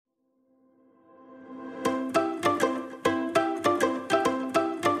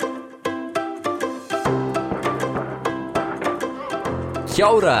Kia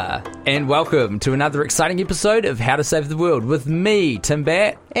ora, and welcome to another exciting episode of How to Save the World with me, Tim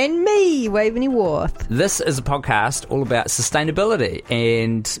Batt. And me, Waveney Worth. This is a podcast all about sustainability,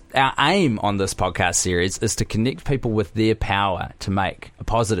 and our aim on this podcast series is to connect people with their power to make a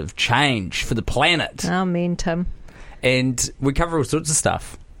positive change for the planet. Amen, Tim. And we cover all sorts of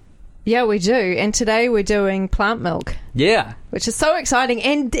stuff. Yeah, we do. And today we're doing plant milk. Yeah. Which is so exciting.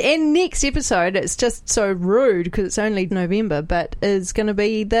 And next episode, it's just so rude because it's only November, but is going to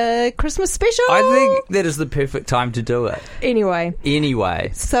be the Christmas special. I think that is the perfect time to do it. Anyway.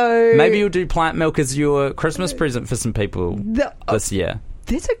 So maybe you'll do plant milk as your Christmas present for some people this year.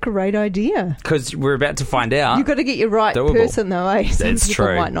 That's a great idea. Because we're about to find out. You've got to get your right person, though, eh? Some That's people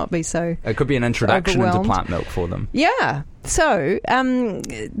true. might not be so It could be an introduction into plant milk for them. Yeah. So,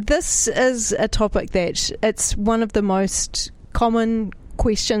 this is a topic that it's one of the most common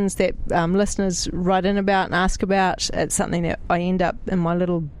questions that listeners write in about and ask about. It's something that I end up in my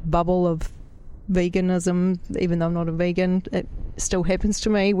little bubble of veganism, even though I'm not a vegan, it still happens to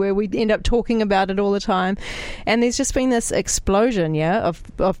me, where we end up talking about it all the time. And there's just been this explosion,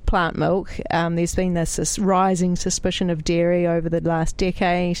 of plant milk. There's been this rising suspicion of dairy over the last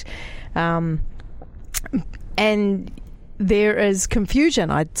decade. And there is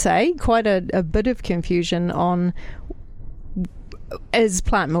confusion, I'd say, quite a bit of confusion on is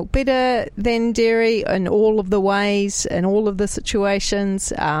plant milk better than dairy in all of the ways, in all of the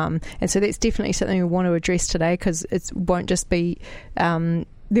situations? And so that's definitely something we want to address today, because it won't just be...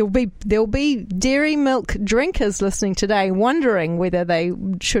 There'll be dairy milk drinkers listening today wondering whether they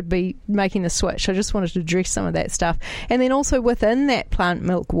should be making the switch. I just wanted to address some of that stuff. And then also within that plant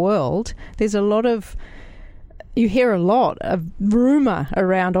milk world, there's a lot of... You hear a lot of rumour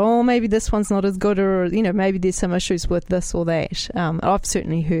around, maybe this one's not as good, or, maybe there's some issues with this or that. I've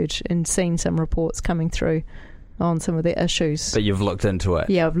certainly heard and seen some reports coming through on some of the issues. But you've looked into it.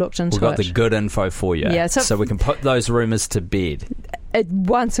 Yeah, I've looked into it. We've got the good info for you. Yeah, so we can put those rumours to bed.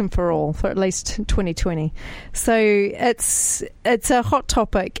 Once and for all, for at least 2020. So it's a hot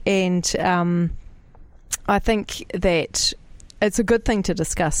topic, and I think that it's a good thing to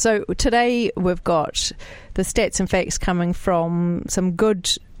discuss. So today we've got the stats and facts coming from some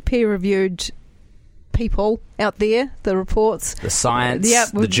good peer-reviewed people out there, the reports. The science,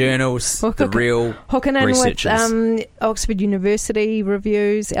 the journals, the real hooking in researchers. With Oxford University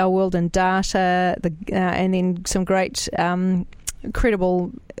reviews, Our World in Data, and then some great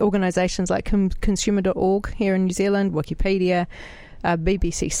credible organisations like consumer.org here in New Zealand, Wikipedia,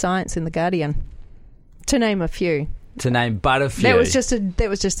 BBC Science and The Guardian, to name a few. To name but a few. That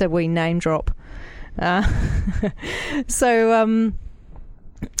was just a wee name drop. So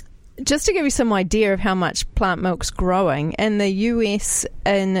just to give you some idea of how much plant milk's growing, in the US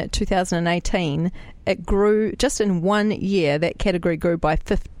in 2018, it grew, just in 1 year, that category grew by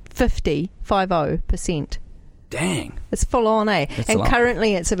 50%. Dang. It's full on, eh? And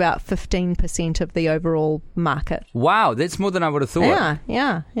currently it's about 15% of the overall market. Wow, that's more than I would have thought.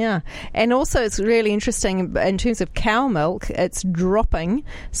 Yeah. And also it's really interesting in terms of cow milk, it's dropping.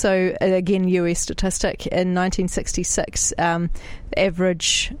 So again, US statistic, in 1966, the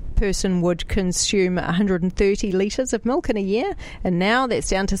average person would consume 130 litres of milk in a year, and now that's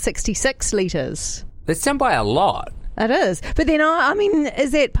down to 66 litres. That's down by a lot. It is. But then,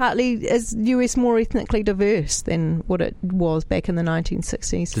 is that partly, is US more ethnically diverse than what it was back in the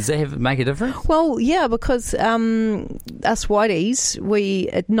 1960s? Does that make a difference? Well, yeah, because us whiteys,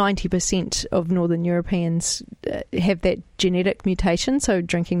 90% of Northern Europeans have that genetic mutation, so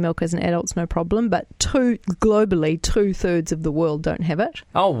drinking milk as an adult's no problem, but globally, 2/3 of the world don't have it.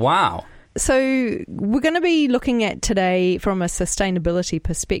 Oh, wow. So we're going to be looking at today from a sustainability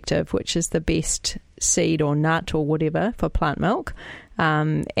perspective, which is the best seed or nut or whatever for plant milk.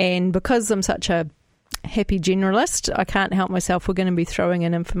 And because I'm such a happy generalist, I can't help myself. We're going to be throwing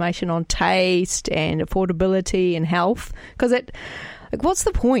in information on taste and affordability and health, because what's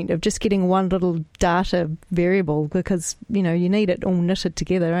the point of just getting one little data variable? Because, you need it all knitted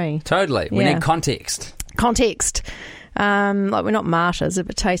together, eh? Totally. We need context. We're not martyrs. If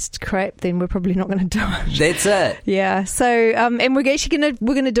it tastes crap, then we're probably not going to do it. That's it. Yeah. So, and we're actually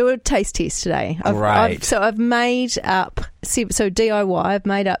going to do a taste test today. I've made up DIY. I've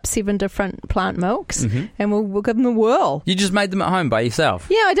made up 7 different plant milks, and we'll give them a whirl. You just made them at home by yourself?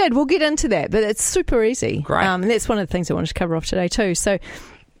 Yeah, I did. We'll get into that, but it's super easy. Great. And that's one of the things I wanted to cover off today too. So.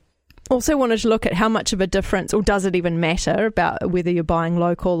 Also wanted to look at how much of a difference, or does it even matter, about whether you're buying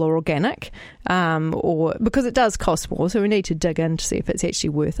local or organic, or because it does cost more, so we need to dig in to see if it's actually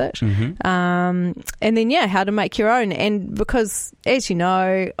worth it. And then, how to make your own. And because, as you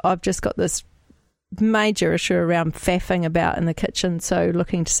know, I've just got this major issue around faffing about in the kitchen, so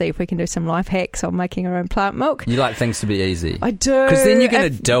looking to see if we can do some life hacks on making our own plant milk. You like things to be easy. I do. Because then you're going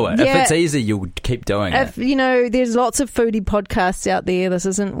to do it. Yeah, if it's easy, you'll keep doing it. You know, there's lots of foodie podcasts out there. This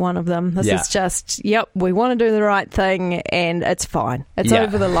isn't one of them. This is just, we want to do the right thing and it's fine. It's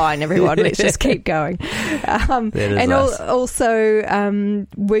over the line, everyone. Let's just keep going. Also,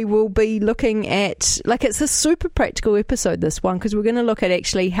 we will be looking at, it's a super practical episode, this one, because we're going to look at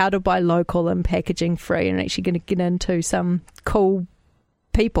actually how to buy local and packaging free, and actually going to get into some cool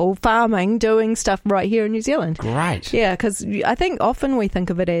people farming doing stuff right here in New Zealand. Great. Yeah, because I think often we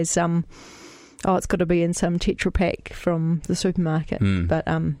think of it as it's got to be in some Tetra Pak from the supermarket. But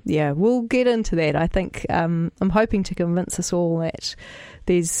we'll get into that. I think I'm hoping to convince us all that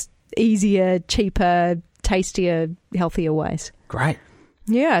there's easier, cheaper, tastier, healthier ways. Great.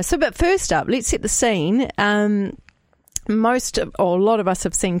 Yeah. So, but first up, let's set the scene. A lot of us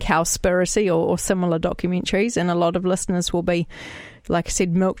have seen Cowspiracy or similar documentaries, and a lot of listeners will be, like I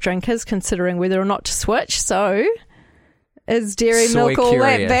said, milk drinkers, considering whether or not to switch. So, is dairy milk all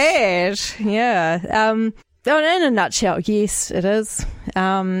that bad? Yeah. In a nutshell, yes, it is.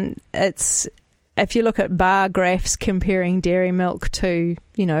 It's, if you look at bar graphs comparing dairy milk to,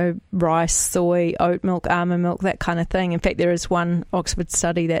 rice, soy, oat milk, almond milk, that kind of thing. In fact, there is one Oxford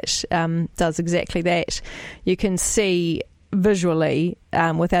study that does exactly that. You can see visually,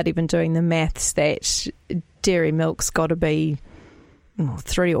 without even doing the maths, that dairy milk's got to be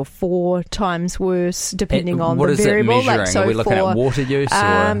 3 or 4 times worse, depending on the variable. What is it measuring? Are we looking at water use?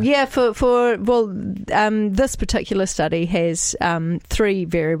 This particular study has 3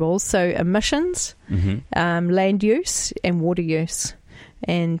 variables. So emissions, land use, and water use.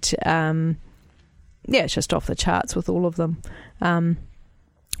 And it's just off the charts with all of them.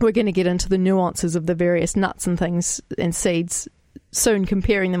 We're going to get into the nuances of the various nuts and things and seeds soon,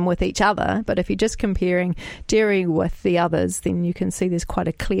 comparing them with each other. But if you're just comparing dairy with the others, then you can see there's quite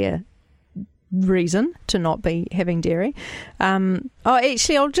a clear reason to not be having dairy. I don't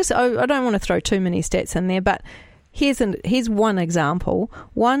want to throw too many stats in there, but here's one example.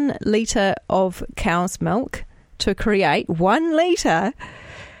 1 litre of cow's milk to create 1 litre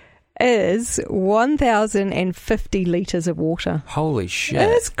is 1,050 litres of water. Holy shit.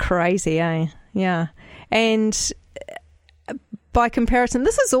 It's crazy, eh? Yeah. And by comparison,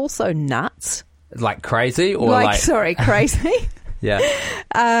 this is also nuts. Like crazy? Or crazy.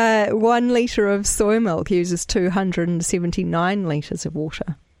 Yeah. 1 litre of soy milk uses 279 litres of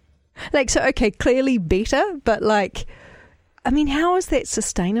water. Clearly better, but how is that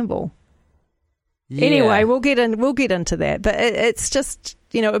sustainable? Yeah. Anyway, we'll get into that. But it's just,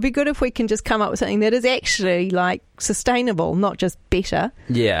 it'd be good if we can just come up with something that is actually sustainable, not just better.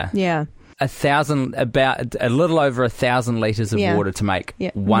 Yeah. Yeah. About a little over 1,000 litres of water to make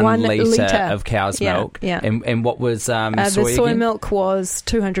 1 litre of cow's milk. Yeah. And what was soy the soy again? milk was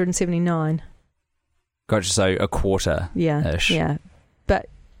 279. Gotcha, so a quarter. Yeah. Yeah. But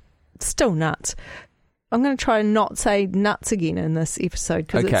still nuts. I'm going to try and not say nuts again in this episode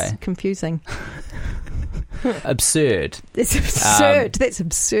because it's confusing. Absurd. It's absurd. That's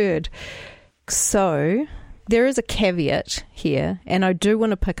absurd. So there is a caveat here, and I do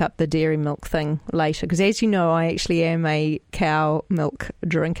want to pick up the dairy milk thing later because, as you know, I actually am a cow milk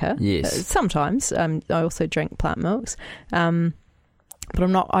drinker. Yes. Sometimes. I also drink plant milks. But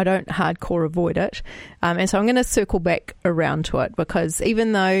I don't hardcore avoid it. And so I'm going to circle back around to it because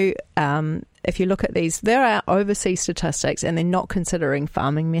even though if you look at these, there are overseas statistics and they're not considering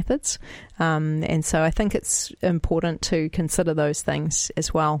farming methods. And so I think it's important to consider those things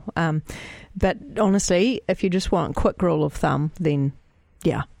as well. But honestly, if you just want a quick rule of thumb, then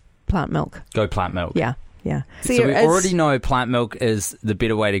plant milk. Go plant milk. Yeah. Yeah. So we already know plant milk is the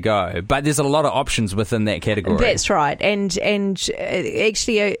better way to go, but there's a lot of options within that category. That's right. And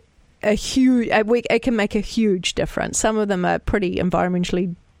actually a huge, it can make a huge difference. Some of them are pretty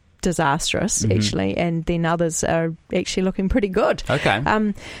environmentally disastrous, actually, and then others are actually looking pretty good.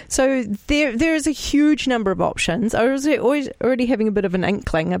 Okay. So there is a huge number of options. I was already having a bit of an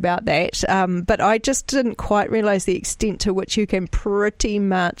inkling about that, but I just didn't quite realise the extent to which you can pretty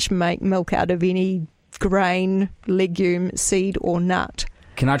much make milk out of any grain, legume, seed or nut.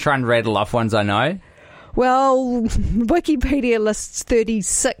 Can I try and rattle off ones I know? Well, Wikipedia lists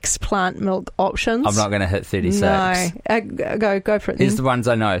 36 plant milk options. I'm not going to hit 36. No. Go for it then. Here's the ones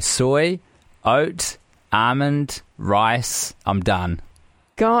I know. Soy, oat, almond, rice. I'm done.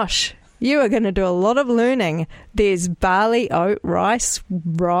 Gosh, you are going to do a lot of learning. There's barley, oat, rice,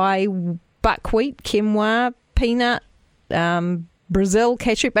 rye, buckwheat, quinoa, peanut, Brazil,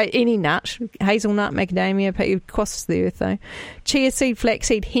 cashew, any nut, hazelnut, macadamia, it costs the earth though, chia seed,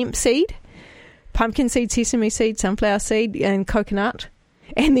 flaxseed, hemp seed, pumpkin seed, sesame seed, sunflower seed, and coconut.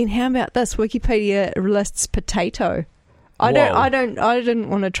 And then how about this? Wikipedia lists potato. I didn't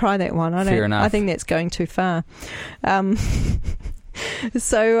want to try that one. Fair enough. I think that's going too far. We're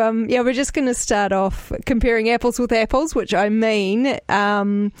just going to start off comparing apples with apples, which I mean,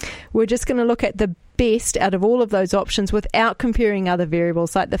 we're just going to look at the best out of all of those options without comparing other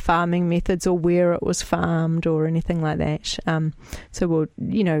variables like the farming methods or where it was farmed or anything like that. So we'll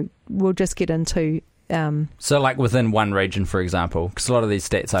just get into. So like within one region, for example, because a lot of these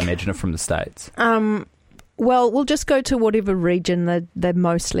stats I imagine are from the States. Well, we'll just go to whatever region they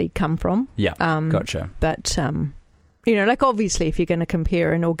mostly come from. Yeah, gotcha. But, like obviously if you're going to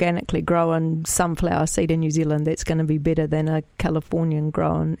compare an organically grown sunflower seed in New Zealand, that's going to be better than a Californian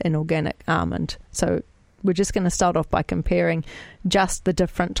grown inorganic almond. So we're just going to start off by comparing just the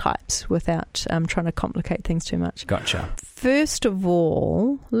different types without trying to complicate things too much. Gotcha. First of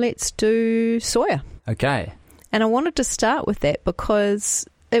all, let's do soya. Okay. And I wanted to start with that because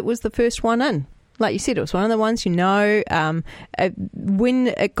it was the first one in. Like you said, it was one of the ones, when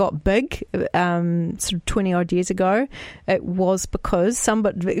it got big, sort of 20-odd years ago, it was because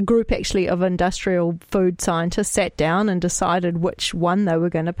a group actually of industrial food scientists sat down and decided which one they were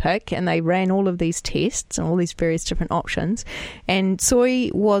going to pick, and they ran all of these tests and all these various different options. And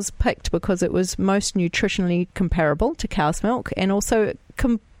soy was picked because it was most nutritionally comparable to cow's milk and also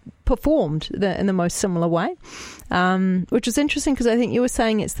performed in the most similar way, which is interesting because I think you were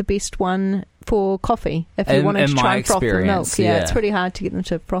saying it's the best one for coffee if you wanted to try and froth the milk. Yeah, it's pretty hard to get them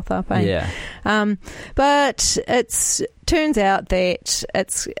to froth up. Yeah. But it turns out that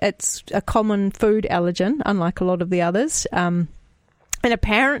it's a common food allergen, unlike a lot of the others. And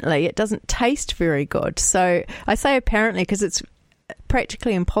apparently it doesn't taste very good. So I say apparently because it's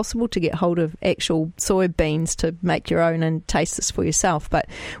practically impossible to get hold of actual soybeans to make your own and taste this for yourself. But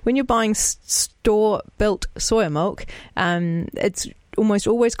when you're buying store-built soya milk, it's almost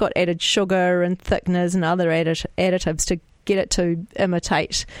always got added sugar and thickeners and other additives to get it to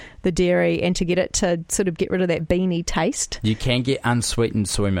imitate the dairy and to get it to sort of get rid of that beany taste. You can get unsweetened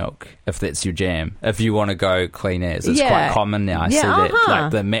soy milk if that's your jam. If you want to go clean as, it's quite common now. I see that,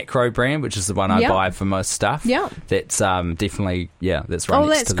 like the Macro brand, which is the one I buy for most stuff. Yeah, that's definitely that's right. Oh,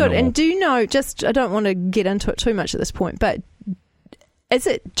 next that's to the good. normal. And do you know? Just I don't want to get into it too much at this point, but is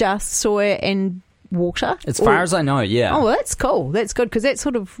it just soy and water? As far as I know, yeah. Oh, well, that's cool. That's good because that's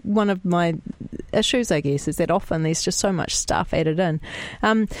sort of one of my issues, I guess, is that often there's just so much stuff added in.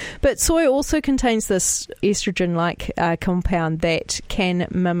 But soy also contains this estrogen-like compound that can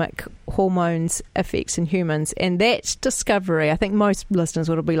mimic hormones effects in humans, and that discovery, I think most listeners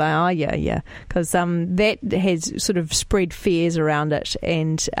would be like, oh yeah, because that has sort of spread fears around it,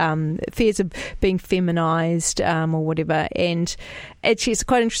 and fears of being feminized or whatever. And actually it's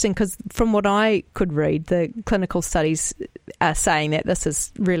quite interesting because from what I could read, the clinical studies are saying that this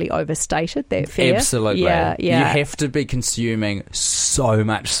is really overstated, that fear. Absolutely. Yeah. You have to be consuming so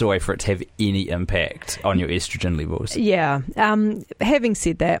much soy for it to have any impact on your estrogen levels. Yeah. Having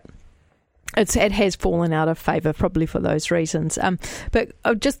said that, it has fallen out of favour probably for those reasons. But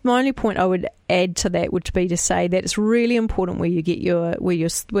just my only point I would add to that would be to say that it's really important where you get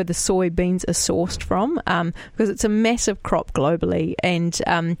where the soybeans are sourced from, because it's a massive crop globally, and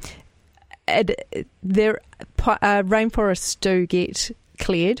rainforests do get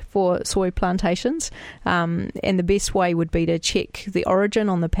cleared for soy plantations, and the best way would be to check the origin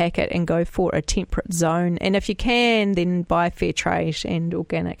on the packet and go for a temperate zone, and if you can then buy fair trade and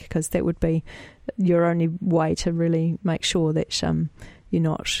organic, because that would be your only way to really make sure that you're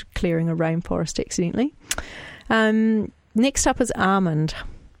not clearing a rainforest accidentally. Next up is almond,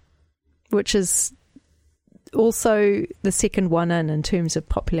 which is also the second one in terms of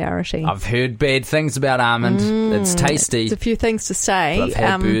popularity. I've heard bad things about almond. It's tasty. There's a few things to say.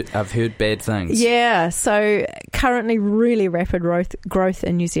 I've heard bad things. Yeah, so currently really rapid growth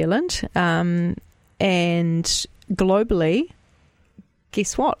in New Zealand, and globally,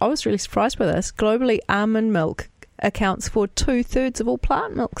 guess what? I was really surprised by this. Globally, almond milk accounts for 2/3 of all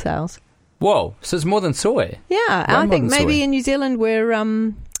plant milk sales. Whoa, so it's more than soy. Yeah, I think maybe in New Zealand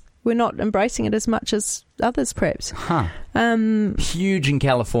we're not embracing it as much as others, perhaps. Huge in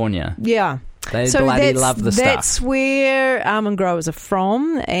California. Yeah. They bloody love the stuff. That's where almond growers are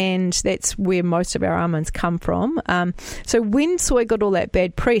from, and that's where most of our almonds come from. So when soy got all that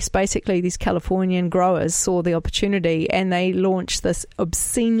bad press, basically these Californian growers saw the opportunity and they launched this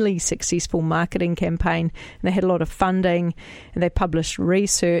obscenely successful marketing campaign. And they had a lot of funding, and they published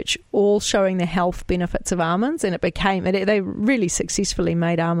research all showing the health benefits of almonds, and they really successfully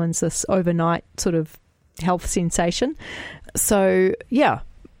made almonds this overnight sort of health sensation. So, yeah.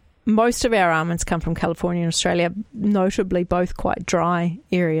 most of our almonds come from California and Australia, notably both quite dry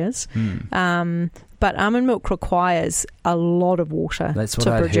areas. But almond milk requires a lot of water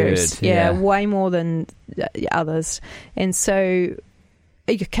to produce. Heard. Yeah, way more than others. And so,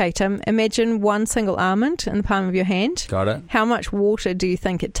 okay, Tim, imagine one single almond in the palm of your hand. Got it. How much water do you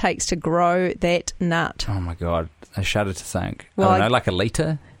think it takes to grow that nut? Oh, my God. I shudder to think. Well, I don't know, like a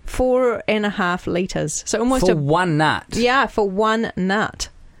litre? 4.5 litres. So almost for one nut? Yeah, for one nut.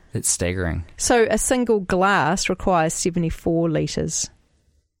 It's staggering. So a single glass requires 74 litres.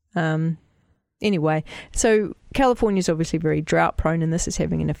 Anyway, so California's obviously very drought prone, and this is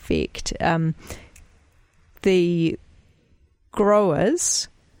having an effect. The growers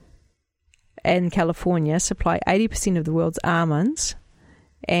in California supply 80% of the world's almonds,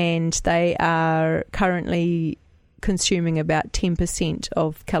 and they are currently consuming about 10%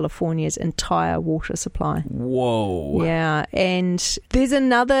 of California's entire water supply. Whoa. Yeah, and there's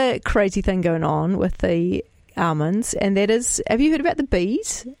another crazy thing going on with the almonds, and that is, have you heard about the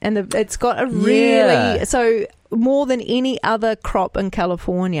bees? And it's got a really, so more than any other crop in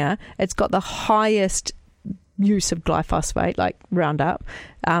California, it's got the highest use of glyphosate, like Roundup,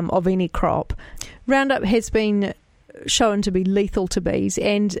 of any crop. Roundup has been shown to be lethal to bees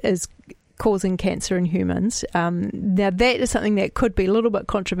and is causing cancer in humans. Now that is something that could be a little bit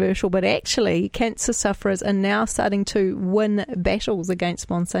controversial, but actually cancer sufferers are now starting to win battles against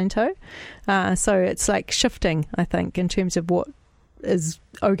Monsanto. So it's like shifting, I think, in terms of what is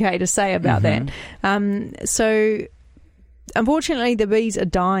okay to say about that. So unfortunately the bees are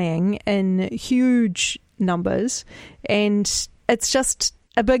dying in huge numbers, and it's just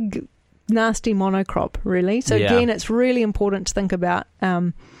a big nasty monocrop, really. So again, it's really important to think about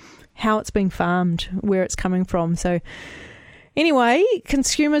how it's being farmed, where it's coming from. So anyway,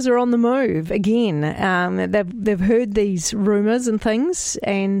 consumers are on the move again. They've heard these rumours and things,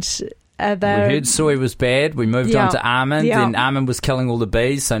 and we heard soy was bad. We moved on to almond, and almond was killing all the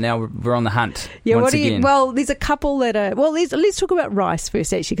bees. So now we're on the hunt once again. Well, there's a couple that are. Well, let's talk about rice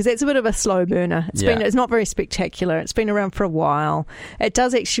first, actually, because that's a bit of a slow burner. It's not very spectacular. It's been around for a while. It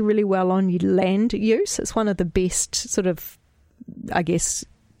does actually really well on land use. It's one of the best sort of, I guess,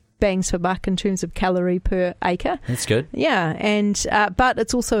 bangs for buck in terms of calorie per acre. That's good. Yeah, and but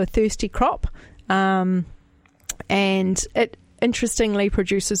it's also a thirsty crop, and it interestingly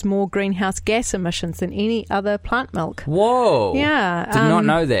produces more greenhouse gas emissions than any other plant milk. Whoa! Yeah, did not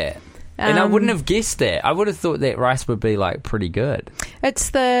know that. And I wouldn't have guessed that. I would have thought that rice would be like pretty good.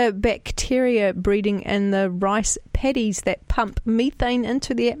 It's the bacteria breeding in the rice paddies that pump methane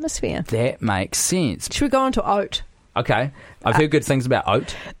into the atmosphere. That makes sense. Should we go on to oat? Okay. I've heard good things about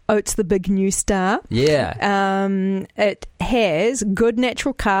oat. Oat's the big new star. Yeah. It has good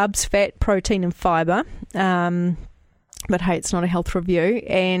natural carbs, fat, protein and fibre. But hey, it's not a health review.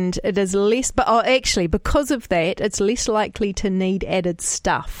 And it is less... But actually, because of that, it's less likely to need added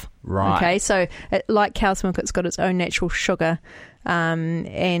stuff. Right. Okay, so like cow's milk, it's got its own natural sugar.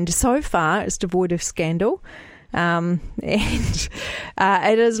 And so far, it's devoid of scandal. And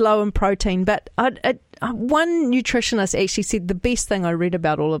it is low in protein. But one nutritionist actually said the best thing I read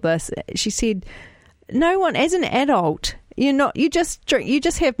about all of this, she said, no one, as an adult, you just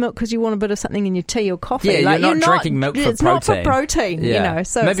have milk because you want a bit of something in your tea or coffee. Yeah, you're not drinking milk for protein. It's not for protein, yeah.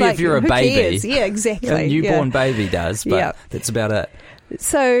 So maybe it's like, if you're a baby. Cares? Yeah, exactly. A newborn baby does, but that's about it.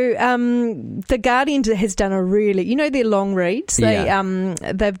 So The Guardian has done a really, their long reads. They've done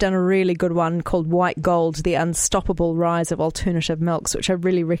a really good one called White Gold, The Unstoppable Rise of Alternative Milks, which I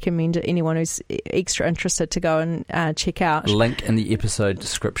really recommend to anyone who's extra interested to go and check out. Link in the episode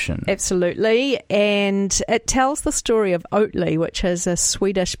description. Absolutely. And it tells the story of Oatly, which is a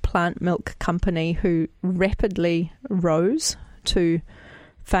Swedish plant milk company who rapidly rose to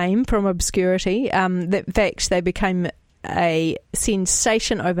fame from obscurity. In fact, they became a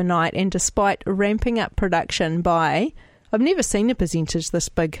sensation overnight, and despite ramping up production by, I've never seen a percentage this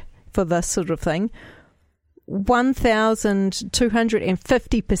big for this sort of thing,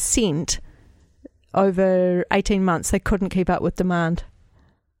 1,250% over 18 months, they couldn't keep up with demand.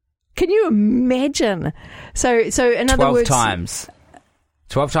 Can you imagine? So in other words,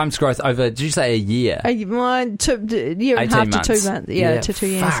 12 times growth over, did you say a year? A year and a half to 2 months. Yeah, to 2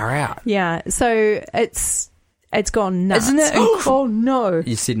 years. Far out. Yeah, so it's It's gone nuts. Isn't it? Oh no!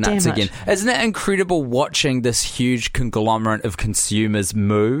 You said nuts again. Isn't it incredible watching this huge conglomerate of consumers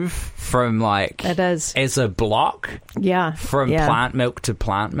move from it is as a block? Yeah. From plant milk to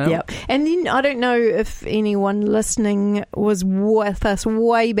plant milk. Yep. And then I don't know if anyone listening was with us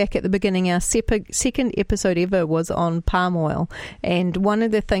way back at the beginning. Our second episode ever was on palm oil, and one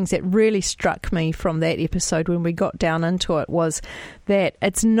of the things that really struck me from that episode when we got down into it was that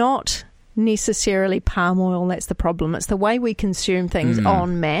it's not necessarily palm oil that's the problem. It's the way we consume things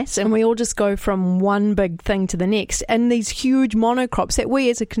en masse, and we all just go from one big thing to the next, and these huge monocrops that we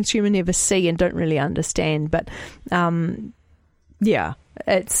as a consumer never see and don't really understand. But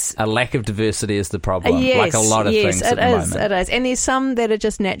it's a lack of diversity is the problem. Like a lot of things at the moment. It is, and there's some that are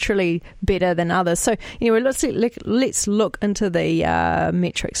just naturally better than others. So anyway, let's look into the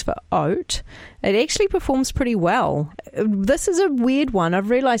metrics for oat. It actually performs pretty well. This is a weird one. I've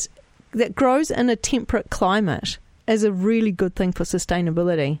realised that grows in a temperate climate is a really good thing for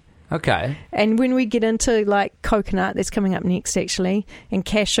sustainability. Okay. And when we get into like coconut, that's coming up next actually, and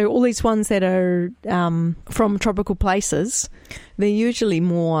cashew, all these ones that are from tropical places, they're usually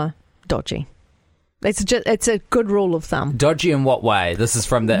more dodgy. It's a good rule of thumb. Dodgy in what way? This is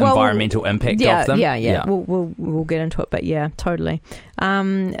from the environmental impact of them? Yeah. We'll get into it, but yeah, totally.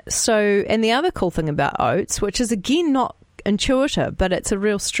 So, and the other cool thing about oats, which is again not intuitive, but it's a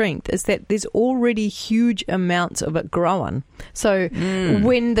real strength, is that there's already huge amounts of it growing. So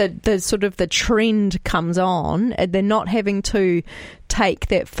when the sort of the trend comes on, they're not having to take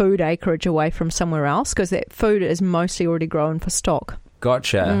that food acreage away from somewhere else because that food is mostly already grown for stock.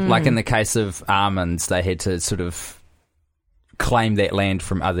 Gotcha. Like in the case of almonds, they had to sort of claim that land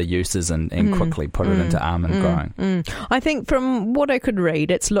from other uses and quickly put it into almond growing. I think from what I could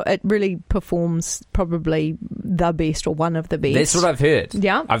read, it really performs probably the best or one of the best. That's what I've heard.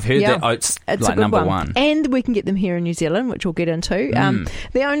 Yeah. I've heard that oats it's like number one. And we can get them here in New Zealand, which we'll get into.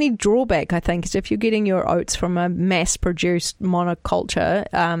 The only drawback, I think, is if you're getting your oats from a mass-produced monoculture,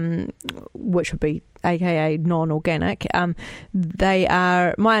 which would be aka non-organic, they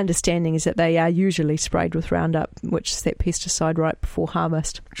are, my understanding is that they are usually sprayed with Roundup, which is that pesticide right before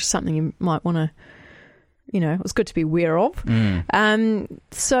harvest, which is something you might want to, it's good to be aware of.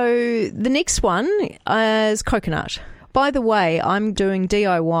 So the next one is coconut. By the way, I'm doing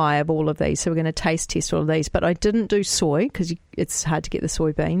DIY of all of these, so we're going to taste test all of these, but I didn't do soy because it's hard to get the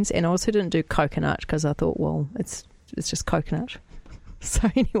soybeans, and I also didn't do coconut because I thought, well, it's just coconut. So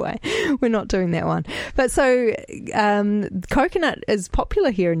anyway, we're not doing that one. But so coconut is popular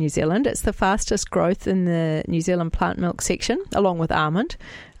here in New Zealand. It's the fastest growth in the New Zealand plant milk section, along with almond.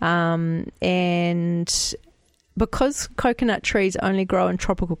 And because coconut trees only grow in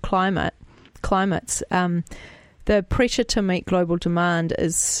tropical climates, the pressure to meet global demand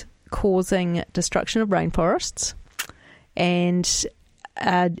is causing destruction of rainforests and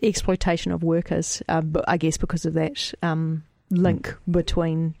exploitation of workers, I guess because of that link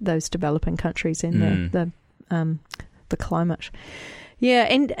between those developing countries and the climate. Yeah,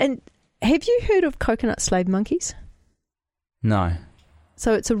 and have you heard of coconut slave monkeys? No.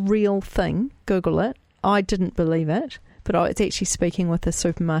 So it's a real thing. Google it. I didn't believe it, but I was actually speaking with a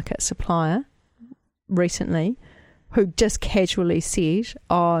supermarket supplier recently who just casually said,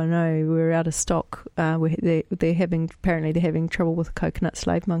 "Oh no, we're out of stock. They're having trouble with coconut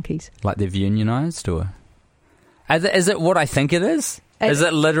slave monkeys." Like they've unionised, or? Is it what I think it is? Is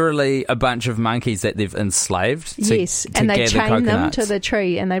it literally a bunch of monkeys that they've enslaved yes, and they chain them to the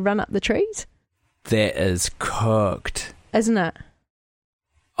tree and they run up the trees? That is cooked. Isn't it?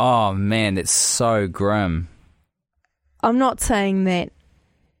 Oh, man, it's so grim. I'm not saying that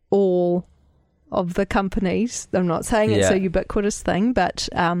all of the companies, I'm not saying it's a ubiquitous thing, but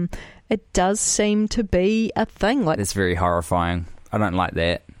it does seem to be a thing. Like it's very horrifying. I don't like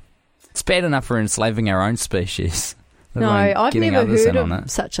that. It's bad enough for enslaving our own species. No, I've never heard of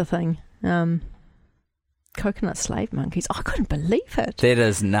such a thing. Coconut slave monkeys. I couldn't believe it. That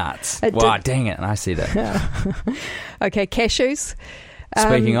is nuts. Wow, dang it. I see that. Okay, cashews.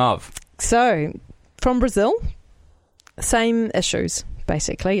 Speaking of. So, from Brazil, same issues,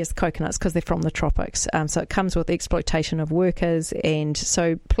 basically, as coconuts because they're from the tropics. So it comes with exploitation of workers, and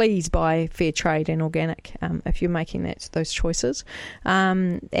so please buy fair trade and organic if you're making those choices.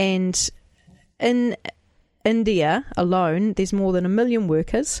 And in India alone, there's more than 1 million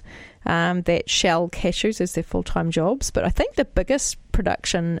workers that shell cashews as their full-time jobs. But I think the biggest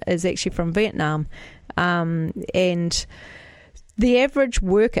production is actually from Vietnam. And the average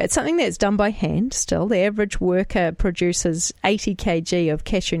worker, it's something that's done by hand still, the average worker produces 80 kg of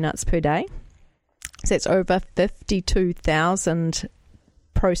cashew nuts per day. So it's over 52,000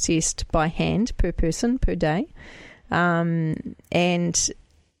 processed by hand per person per day. And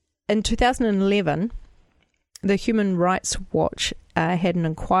in 2011, the Human Rights Watch had an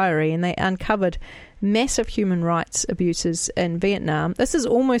inquiry, and they uncovered massive human rights abuses in Vietnam. This is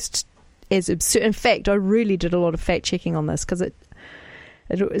almost as absurd. In fact, I really did a lot of fact checking on this because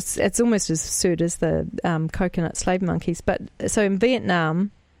it's almost as absurd as the coconut slave monkeys. But so in Vietnam,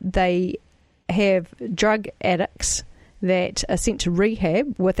 they have drug addicts that are sent to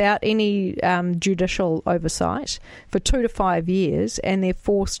rehab without any judicial oversight for 2 to 5 years, and they're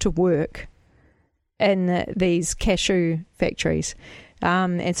forced to work in these cashew factories.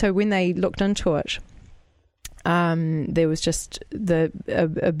 And so when they looked into it, there was just the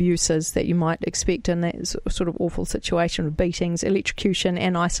abuses that you might expect in that sort of awful situation of beatings, electrocution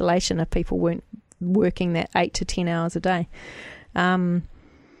and isolation if people weren't working that 8 to 10 hours a day.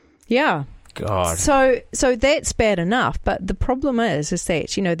 Yeah. God. So that's bad enough, but the problem is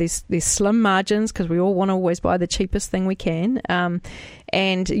that, you know, there's slim margins because we all want to always buy the cheapest thing we can,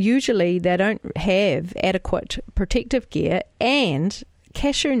 and usually they don't have adequate protective gear, and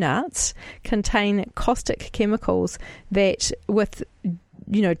cashew nuts contain caustic chemicals that, with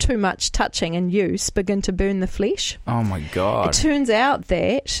too much touching and use, begin to burn the flesh. Oh my God. It turns out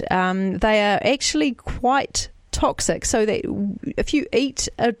that they are actually quite toxic, so that if you eat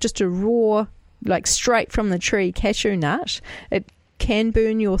just a raw, like straight from the tree cashew nut, it can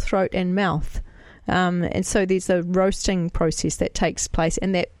burn your throat and mouth. And so there's a roasting process that takes place,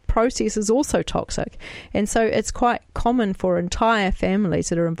 and that process is also toxic. And so it's quite common for entire families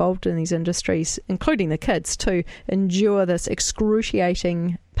that are involved in these industries, including the kids, to endure this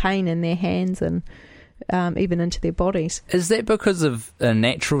excruciating pain in their hands and even into their bodies. Is that because of a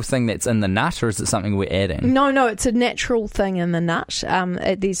natural thing that's in the nut, or is it something we're adding? No, it's a natural thing in the nut.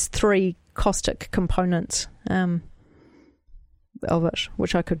 There's 3 caustic components of it,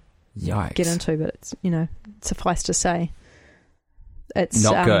 which I could get into, but it's, suffice to say, it's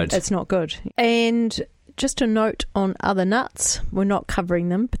not good. It's not good. And just a note on other nuts, we're not covering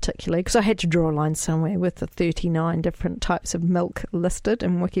them particularly because I had to draw a line somewhere with the 39 different types of milk listed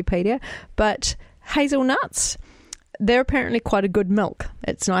in Wikipedia, but hazelnuts, they're apparently quite a good milk.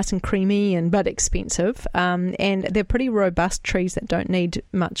 It's nice and creamy but expensive, and they're pretty robust trees that don't need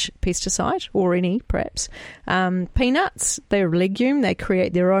much pesticide, or any perhaps. Peanuts, they're a legume. They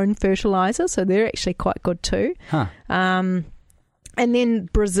create their own fertilizer, so they're actually quite good too. Huh. And then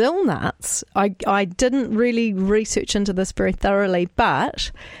Brazil nuts, I didn't really research into this very thoroughly,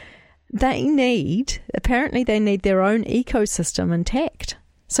 but they need their own ecosystem intact.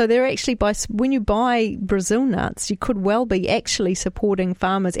 So they're actually, when you buy Brazil nuts, you could well be actually supporting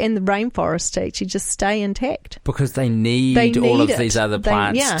farmers and the rainforest to actually just stay intact. Because they need all of these other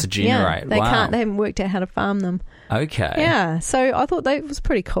plants to generate. They can't. They haven't worked out how to farm them. Okay. Yeah, so I thought that was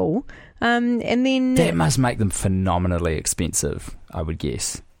pretty cool. And then that must make them phenomenally expensive, I would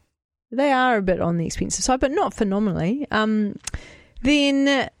guess. They are a bit on the expensive side, but not phenomenally.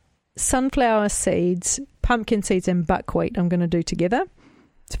 Then sunflower seeds, pumpkin seeds and buckwheat I'm going to do together.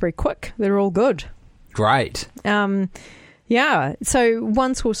 It's very quick. They're all good. Great. Yeah. So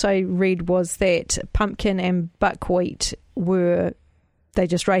one source I read was that pumpkin and buckwheat they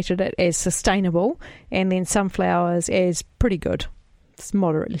just rated it as sustainable, and then sunflowers as pretty good. It's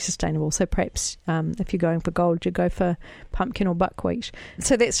moderately sustainable. So perhaps if you're going for gold, you go for pumpkin or buckwheat.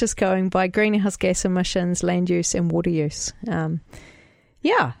 So that's just going by greenhouse gas emissions, land use and water use.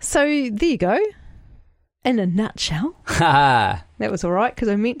 Yeah. So there you go. In a nutshell. That was all right because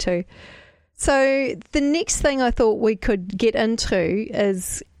I meant to. So the next thing I thought we could get into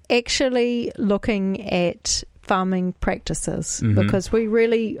is actually looking at farming practices, because we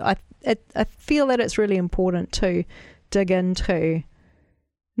really, I feel that it's really important to dig into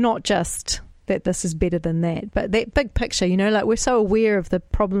not just that this is better than that, but that big picture, like we're so aware of the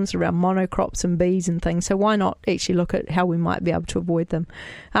problems around monocrops and bees and things, so why not actually look at how we might be able to avoid them?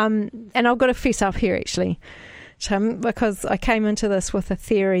 And I've got to fess up here actually, because I came into this with a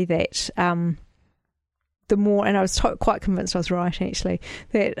theory that the more, and I was quite convinced I was right actually,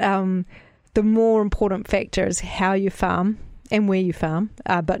 that the more important factor is how you farm and where you farm,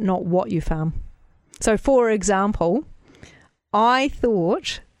 but not what you farm. So for example, I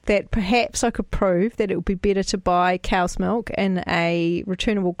thought that perhaps I could prove that it would be better to buy cow's milk in a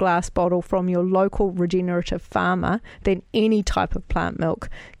returnable glass bottle from your local regenerative farmer than any type of plant milk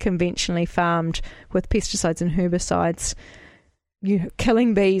conventionally farmed with pesticides and herbicides,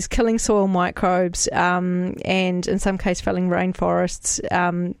 killing bees, killing soil microbes, and in some cases filling rainforests,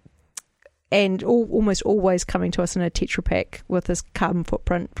 and almost always coming to us in a Tetra Pak with this carbon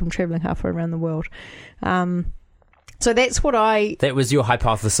footprint from travelling halfway around the world. So that was your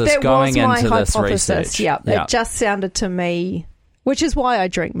hypothesis going into this research. Yeah, it just sounded to me, which is why I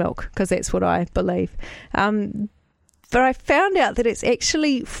drink milk, because that's what I believe. But I found out that it's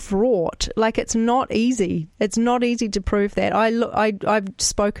actually fraught. Like, it's not easy. It's not easy to prove that. I've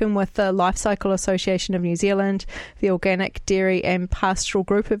spoken with the Life Cycle Association of New Zealand, the Organic Dairy and Pastoral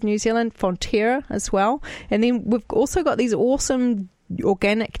Group of New Zealand, Fonterra as well. And then we've also got these awesome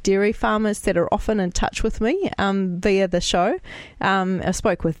organic dairy farmers that are often in touch with me via the show. I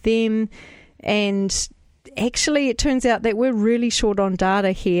spoke with them, and actually, it turns out that we're really short on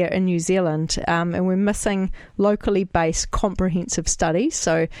data here in New Zealand, and we're missing locally based comprehensive studies.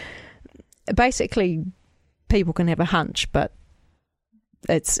 So basically, people can have a hunch, but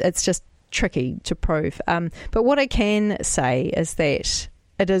it's just tricky to prove. But what I can say is that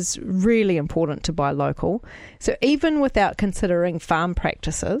it is really important to buy local. So even without considering farm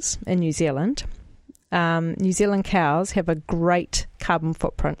practices in New Zealand cows have a great carbon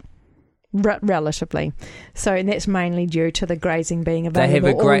footprint. Relatively. So, and that's mainly due to the grazing being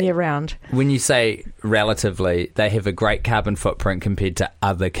available all year round. When you say relatively, they have a great carbon footprint compared to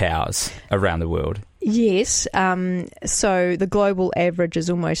other cows around the world. Yes. So the global average is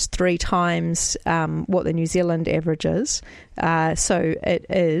almost 3 times what the New Zealand average is. So it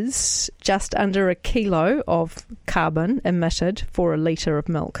is just under a kilo of carbon emitted for a litre of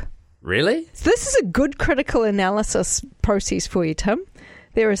milk. Really? So this is a good critical analysis process for you, Tim.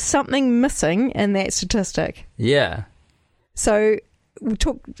 There is something missing in that statistic. Yeah. So we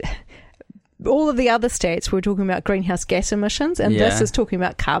talk all of the other stats. We're talking about greenhouse gas emissions, and this is talking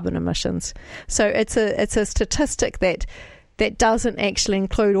about carbon emissions. So it's a statistic that doesn't actually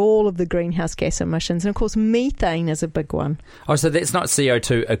include all of the greenhouse gas emissions, and of course methane is a big one. Oh, so that's not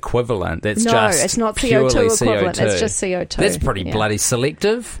CO2 equivalent. That's no, just it's not CO2 equivalent. CO2. It's just CO2. That's pretty bloody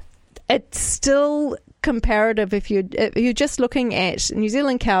selective. It's still comparative if you're just looking at New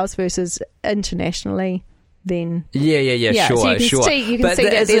Zealand cows versus internationally, then sure. So you can see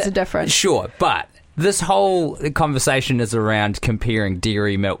that there's a difference. Sure, but this whole conversation is around comparing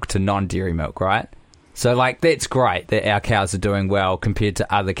dairy milk to non-dairy milk, right? So like that's great that our cows are doing well compared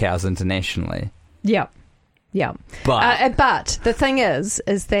to other cows internationally. Yeah. But the thing is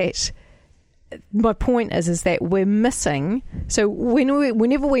that my point is that we're missing. So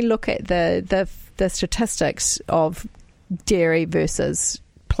whenever we look at the statistics of dairy versus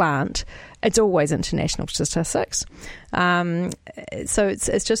plant, it's always international statistics. So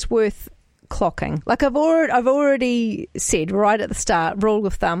it's just worth clocking. Like I've already said right at the start, rule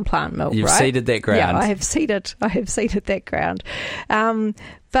of thumb, plant milk. You've right? seeded that ground. Yeah, I have seeded that ground. And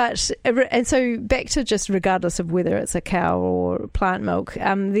so back to just regardless of whether it's a cow or plant milk,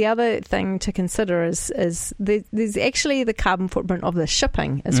 the other thing to consider is there's actually the carbon footprint of the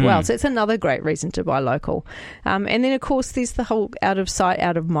shipping as well. So it's another great reason to buy local. And then of course there's the whole out of sight,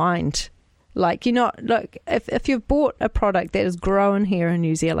 out of mind. Like if you've bought a product that is grown here in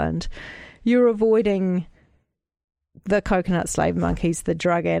New Zealand, you're avoiding the coconut slave monkeys, the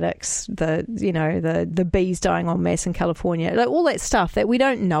drug addicts, the bees dying en masse in California, like all that stuff that we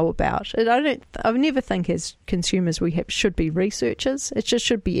don't know about. I never think as consumers we should be researchers. It just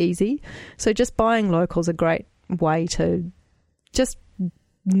should be easy. So just buying local is a great way to just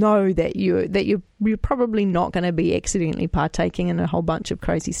know that you're probably not going to be accidentally partaking in a whole bunch of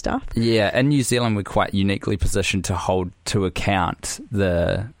crazy stuff. Yeah, in New Zealand we're quite uniquely positioned to hold to account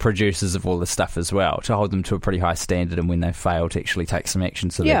the producers of all this stuff as well, to hold them to a pretty high standard, and when they fail to actually take some action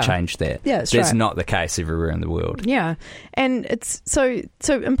so they change that. Yeah, that's right. not the case everywhere in the world. Yeah, and it's so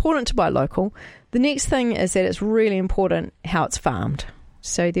important to buy local. The next thing is that it's really important how it's farmed.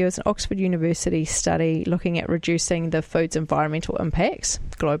 So there was an Oxford University study looking at reducing the food's environmental impacts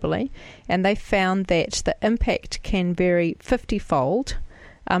globally, and they found that the impact can vary 50-fold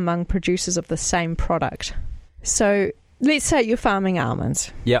among producers of the same product. So let's say you're farming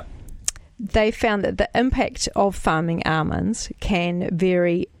almonds. Yep. They found that the impact of farming almonds can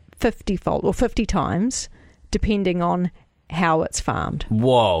vary 50-fold or 50 times depending on how it's farmed.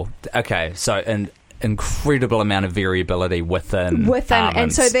 Whoa. Okay, so an incredible amount of variability within almonds.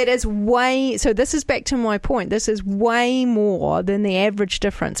 And so that is this is back to my point, this is way more than the average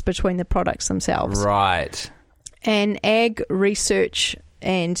difference between the products themselves. Right. An ag research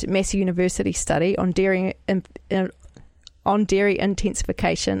and Massey University study on dairy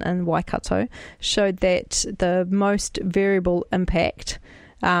intensification in Waikato showed that the most variable impact,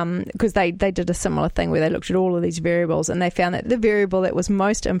 because they did a similar thing where they looked at all of these variables, and they found that the variable that was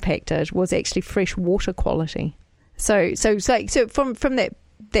most impacted was actually fresh water quality. So from that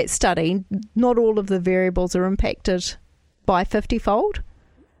study, not all of the variables are impacted by 50-fold.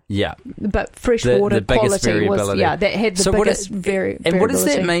 Yeah. But freshwater quality was, that had the biggest variability. And what does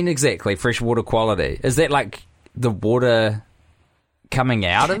that mean exactly, freshwater quality? Is that like the water coming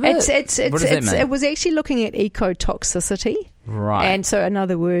out of it? What does that mean? It was actually looking at ecotoxicity. Right. And so, in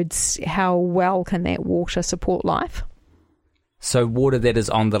other words, how well can that water support life? So water that is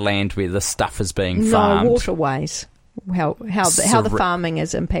on the land where the stuff is being farmed? No, waterways. How the farming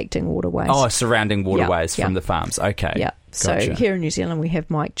is impacting waterways. Oh, surrounding waterways from the farms. Okay. Yeah. So here in New Zealand we have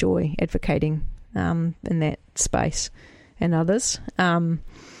Mike Joy advocating in that space and others.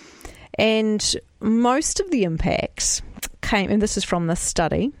 And most of the impacts came, and this is from this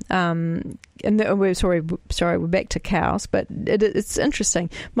study, and we're back to cows, but it's interesting.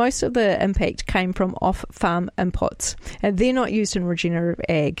 Most of the impact came from off-farm inputs, and they're not used in regenerative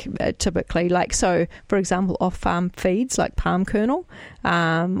ag typically. Like, so, for example, off-farm feeds like palm kernel,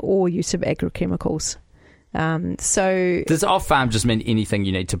 or use of agrochemicals. So does off-farm just mean anything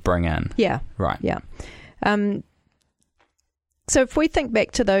you need to bring in? Yeah. Right. Yeah. So if we think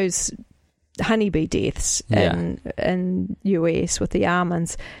back to those honeybee deaths in US with the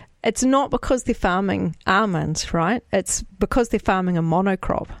almonds, it's not because they're farming almonds, right? It's because they're farming a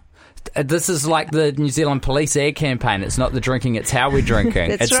monocrop. This is like the New Zealand Police ad campaign. It's not the drinking, it's how we're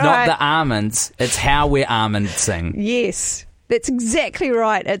drinking. It's right. Not the almonds, it's how we're almondsing. Yes. That's exactly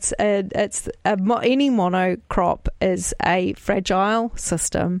right. Any monocrop is a fragile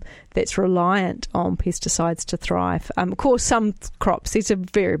system that's reliant on pesticides to thrive. Of course, some crops, there's a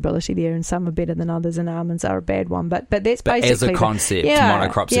variability there, and some are better than others, and almonds are a bad one. But that's basically as a concept,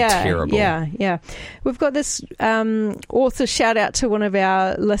 monocrops are terrible. Yeah. We've got this author shout out to one of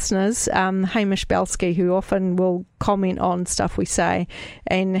our listeners, Hamish Belsky, who often will comment on stuff we say,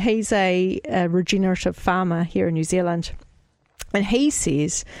 and he's a regenerative farmer here in New Zealand. And he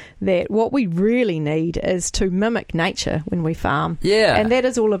says that what we really need is to mimic nature when we farm. Yeah. And that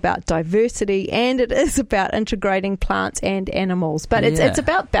is all about diversity, and it is about integrating plants and animals. But it's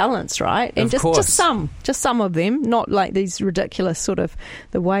about balance, right? And just some of them, not like these ridiculous sort of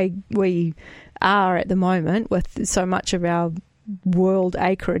the way we are at the moment with so much of our world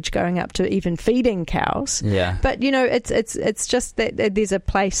acreage going up to even feeding cows. Yeah. But, it's just that there's a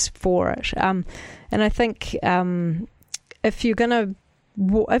place for it. And I think... if you're going to,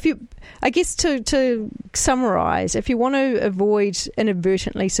 I guess to summarise, if you want to avoid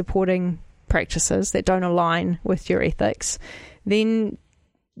inadvertently supporting practices that don't align with your ethics, then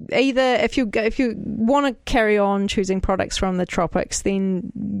either if you want to carry on choosing products from the tropics,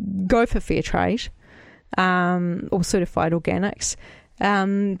 then go for fair trade or certified organics.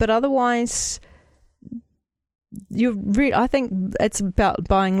 But otherwise, I think it's about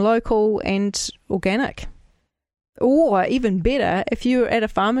buying local and organic. Or even better, if you're at a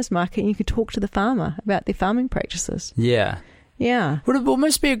farmer's market, you can talk to the farmer about their farming practices. Yeah. Yeah. Would it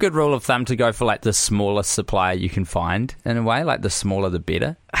almost be a good rule of thumb to go for like the smallest supplier you can find, in a way? Like the smaller the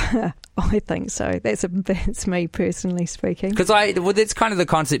better? I think so. That's me personally speaking. Because that's kind of the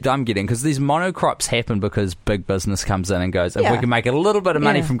concept I'm getting, because these monocrops happen because big business comes in and goes, if we can make a little bit of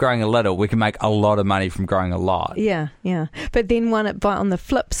money from growing a little, we can make a lot of money from growing a lot. Yeah. But then on the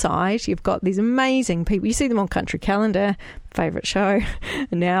flip side, you've got these amazing people. You see them on Country Calendar, favourite show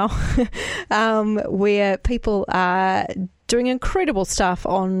now, where people are doing incredible stuff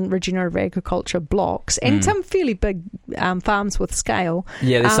on regenerative agriculture blocks and some fairly big farms with scale.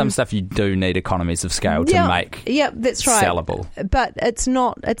 Yeah, there's some stuff you do need economies of scale to make. Yeah, that's right. Sellable, but it's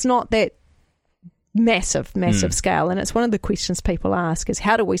not that massive scale. And it's one of the questions people ask is,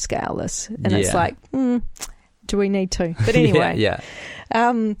 how do we scale this? And it's like, do we need to? But anyway,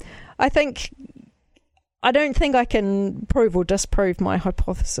 I don't think I can prove or disprove my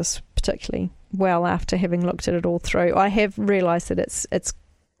hypothesis particularly well after having looked at it all through. I have realised that it's this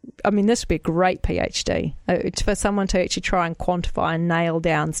would be a great PhD for someone to actually try and quantify and nail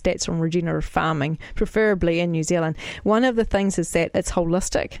down stats on regenerative farming, preferably in New Zealand. One of the things is that it's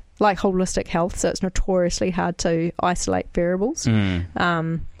holistic, like holistic health, so it's notoriously hard to isolate variables.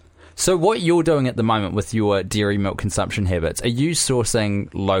 So what you're doing at the moment with your dairy milk consumption habits, are you sourcing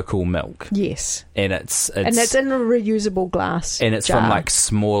local milk? Yes. And it's in a reusable glass and it's jar. From like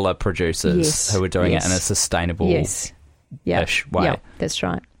smaller producers who are doing it in a sustainable-ish way. Yeah, that's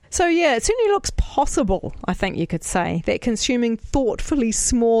right. So, it certainly looks possible, I think you could say, that consuming thoughtfully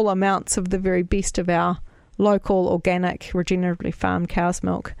small amounts of the very best of our local, organic, regeneratively farmed cow's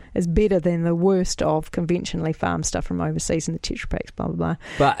milk is better than the worst of conventionally farmed stuff from overseas in the Tetra Paks, blah, blah, blah.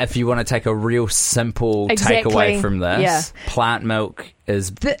 But if you want to take a real simple takeaway from this, plant milk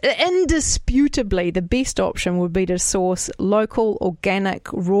is... indisputably, the best option would be to source local, organic,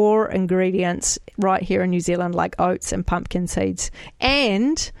 raw ingredients right here in New Zealand, like oats and pumpkin seeds.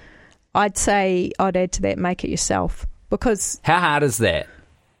 And I'd add to that, make it yourself. Because... How hard is that?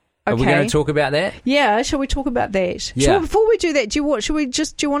 Okay. Are we going to talk about that? Yeah, shall we talk about that? Yeah. Before we do that, do you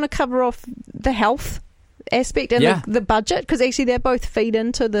want to cover off the health aspect and the budget? Because actually they both feed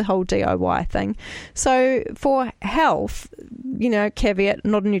into the whole DIY thing. So for health, caveat,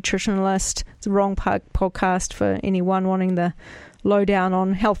 not a nutritionalist. It's the wrong podcast for anyone wanting the lowdown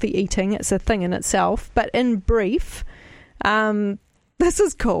on healthy eating. It's a thing in itself. But in brief, this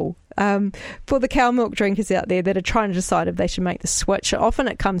is cool. For the cow milk drinkers out there that are trying to decide if they should make the switch, often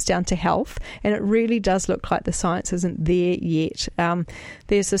it comes down to health, and it really does look like the science isn't there yet.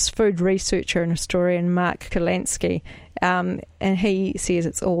 There's this food researcher and historian, Mark Kurlansky, and he says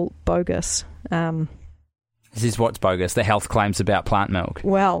it's all bogus. This is what's bogus, the health claims about plant milk.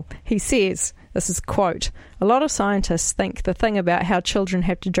 Well, he says, this is a quote, "A lot of scientists think the thing about how children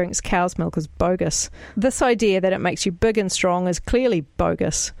have to drink cow's milk is bogus. This idea that it makes you big and strong is clearly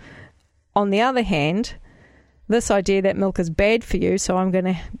bogus. On the other hand, this idea that milk is bad for you, so I'm going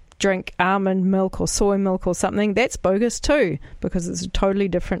to drink almond milk or soy milk or something, that's bogus too, because it's a totally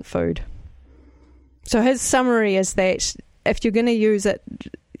different food." So his summary is that if you're going to use it,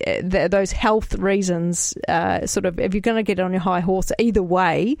 those health reasons, if you're going to get on your high horse either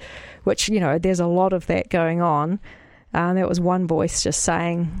way, which, there's a lot of that going on, there was one voice just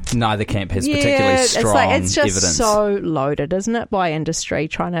saying... Neither camp has particularly strong evidence. It's just so loaded, isn't it, by industry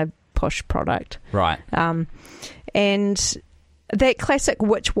trying to push product. Right. And that classic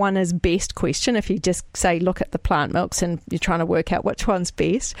which one is best question, if you just say look at the plant milks and you're trying to work out which one's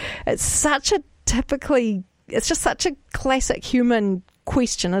best, it's just such a classic human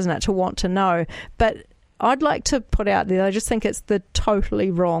question, isn't it, to want to know. But I'd like to put out there, I just think it's the totally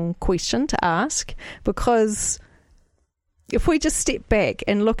wrong question to ask, because if we just step back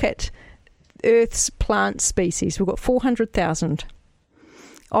and look at Earth's plant species, we've got 400,000.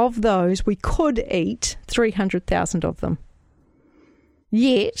 Of those, we could eat 300,000 of them.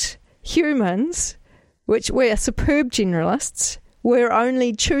 Yet, humans, which we're superb generalists, we're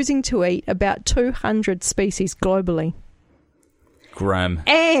only choosing to eat about 200 species globally. Grim.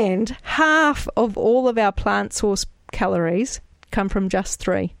 And half of all of our plant source calories come from just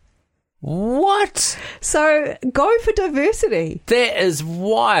 3. What? So go for diversity. That is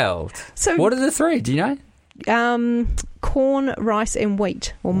wild. So what are the 3? Do you know? Corn, rice, and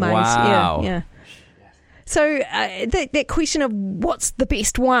wheat, or maize. Wow. Yeah. So that question of what's the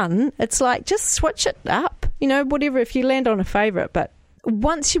best one, it's like just switch it up. Whatever, if you land on a favourite. But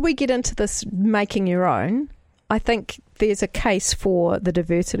once we get into this making your own, I think there's a case for the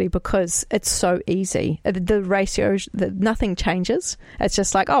diversity because it's so easy. The ratios, nothing changes. It's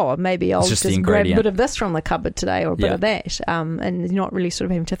just like, maybe I'll just grab a bit of this from the cupboard today or a bit of that. And you're not really sort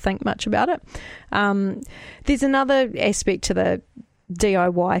of having to think much about it. There's another aspect to the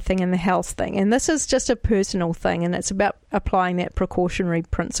DIY thing and the health thing, and this is just a personal thing, and it's about applying that precautionary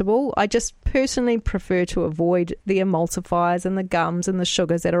principle. I just personally prefer to avoid the emulsifiers and the gums and the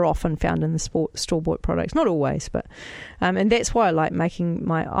sugars that are often found in the store-bought products. Not always, but and that's why I like making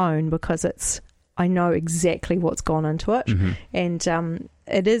my own, because I know exactly what's gone into it, and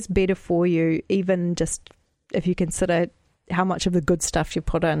it is better for you, even just if you consider how much of the good stuff you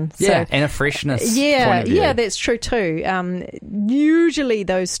put in. Yeah, and a freshness point of view. Yeah, that's true too. Usually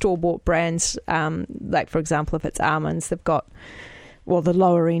those store-bought brands, like for example, if it's almonds, they've got, the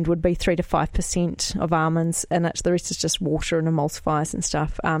lower end would be 3 to 5% of almonds in it. The rest is just water and emulsifiers and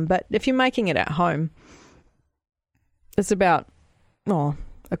stuff. But if you're making it at home, it's about,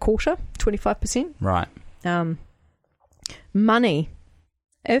 a quarter, 25%. Right. Money.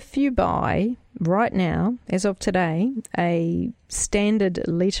 If you buy right now, as of today, a standard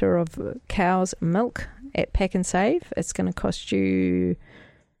litre of cow's milk at Pack and Save, it's going to cost you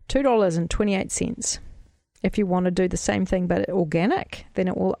 $2.28. If you want to do the same thing but organic, then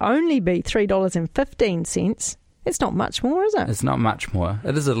it will only be $3.15. It's not much more, is it? It's not much more.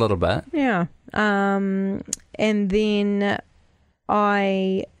 It is a little bit. Yeah. And then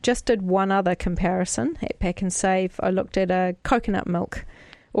I just did one other comparison at Pack and Save. I looked at a coconut milk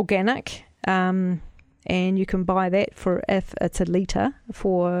organic, and you can buy that if it's a litre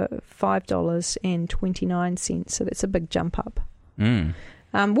for $5.29. So that's a big jump up.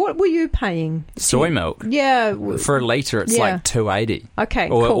 What were you paying? Soy milk? Yeah. For a litre, it's like $2.80. Okay,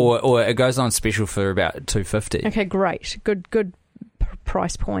 cool. Or it goes on special for about $2.50. Okay, great. Good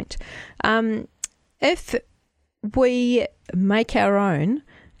price point. If we make our own,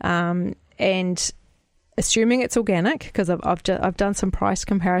 and assuming it's organic, because I've done some price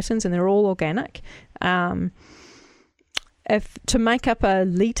comparisons and they're all organic, if to make up a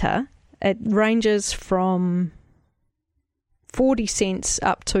litre, it ranges from 40 cents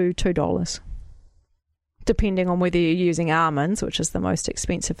up to $2, depending on whether you're using almonds, which is the most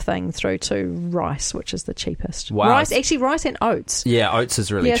expensive thing, through to rice, which is the cheapest. Wow. Rice and oats. Yeah, oats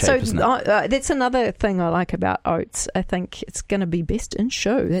is really cheap, isn't it? That's another thing I like about oats. I think it's going to be best in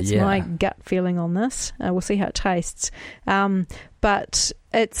show. That's my gut feeling on this. We'll see how it tastes. But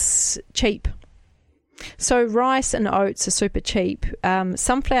it's cheap. So rice and oats are super cheap.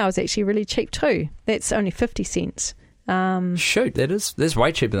 Sunflower is actually really cheap too. That's only 50 cents. Shoot, that's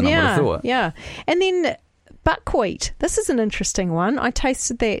way cheaper than I would have thought. Yeah. And then buckwheat. This is an interesting one. I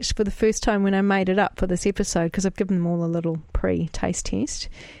tasted that for the first time when I made it up for this episode, because I've given them all a little pre-taste test.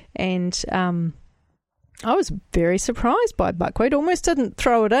 And I was very surprised by buckwheat. Almost didn't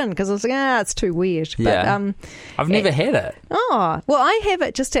throw it in because I was like, it's too weird. Yeah. But, I've never had it. Oh, well, I have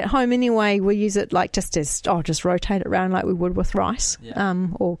it just at home anyway. We use it like just rotate it around like we would with rice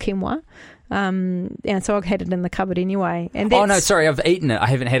or quinoa. And so I've had it in the cupboard anyway. And no, sorry, I've eaten it. I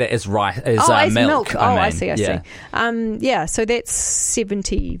haven't had it as rice, as milk. I see. So that's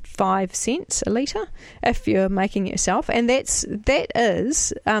 75 cents a litre if you're making it yourself. And that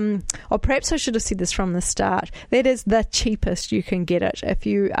is, or perhaps I should have said this from the start, that is the cheapest you can get it if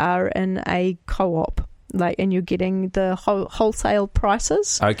you are in a co-op. And you're getting the wholesale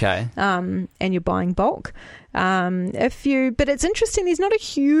prices. Okay. And you're buying bulk. But it's interesting. There's not a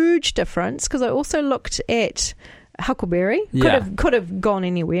huge difference, because I also looked at Huckleberry. Could have gone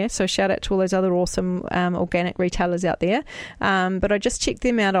anywhere. So shout out to all those other awesome organic retailers out there. But I just checked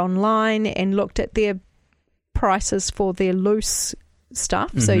them out online and looked at their prices for their loose stuff.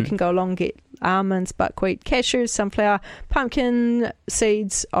 Mm-hmm. So you can go along and get almonds, buckwheat, cashews, sunflower, pumpkin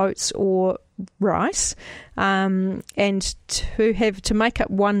seeds, oats, or rice, and to make up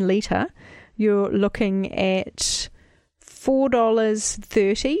 1 litre, you're looking at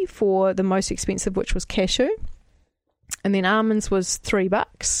 $4.30 for the most expensive, which was cashew, and then almonds was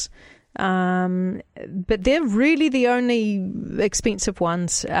 $3. But they're really the only expensive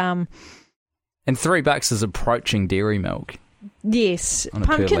ones. And $3 is approaching dairy milk. Yes,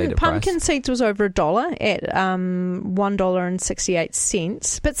 pumpkin seeds was over $1 at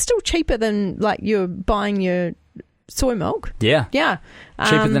 $1.68, but still cheaper than like you're buying your soy milk. Yeah,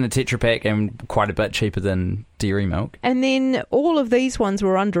 cheaper than a Tetra Pak and quite a bit cheaper than dairy milk. And then all of these ones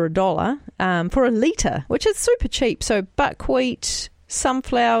were under $1 for a litre, which is super cheap. So buckwheat,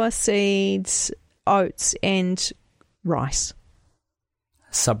 sunflower seeds, oats, and rice.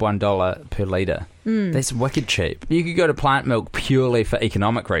 Sub $1 per litre. That's wicked cheap. You could go to plant milk purely for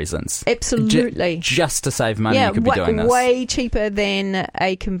economic reasons. Absolutely. Just to save money, you could be doing this. Way cheaper than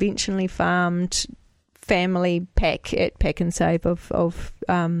a conventionally farmed family pack at Pack and Save of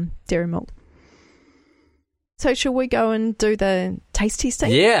dairy milk. So shall we go and do the taste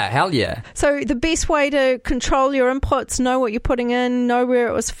testing? Yeah, hell yeah. So the best way to control your inputs, know what you're putting in, know where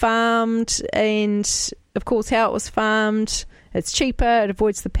it was farmed, and of course how it was farmed. It's cheaper, it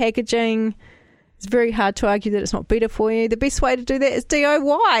avoids the packaging. It's very hard to argue that it's not better for you. The best way to do that is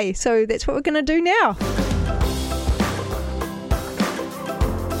DIY. So that's what we're going to do now.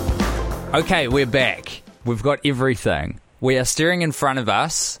 Okay, we're back. We've got everything. We are staring in front of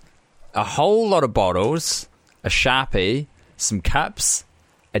us a whole lot of bottles, a Sharpie, some cups,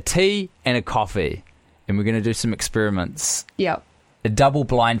 a tea, and a coffee. And we're going to do some experiments. Yep. A double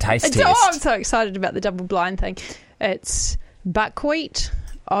blind taste test. Oh, I'm so excited about the double blind thing. It's buckwheat,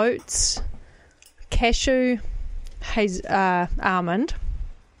 oats, cashew, almond,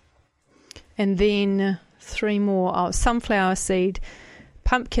 and then 3 more. Sunflower seed,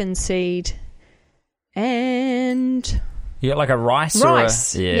 pumpkin seed, and you got like a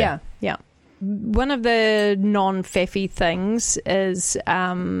rice. Yeah. One of the non-faffy things is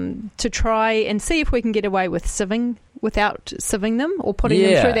to try and see if we can get away with sieving without sieving them or putting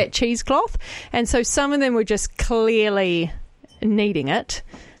them through that cheesecloth. And so some of them were just clearly needing it.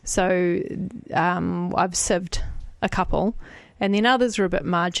 So I've sieved a couple, and then others were a bit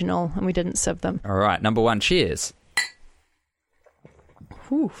marginal and we didn't sieve them. All right, number 1, cheers.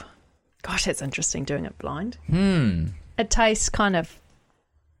 Whew. Gosh, that's interesting doing it blind. It tastes kind of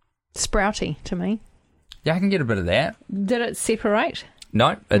sprouty to me. Yeah, I can get a bit of that. Did it separate?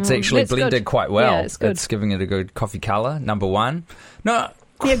 No, it's actually blended quite well. Yeah, it's good. It's giving it a good coffee colour, number 1. No,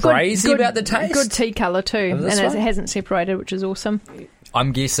 crazy about the taste. Good tea colour too, and it hasn't separated, which is awesome.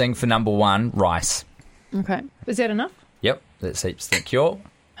 I'm guessing for number 1, rice. Okay. Is that enough? Yep, that's heaps. Thank you.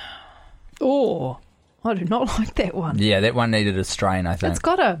 Oh, I do not like that one. Yeah, that one needed a strain, I think. It's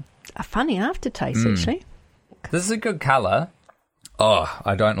got a funny aftertaste, actually. This is a good colour. Oh,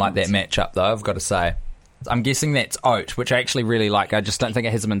 I don't like that matchup, though, I've got to say. I'm guessing that's oat, which I actually really like. I just don't think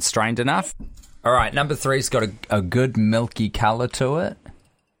it hasn't been strained enough. All right, number 3's got a good milky colour to it.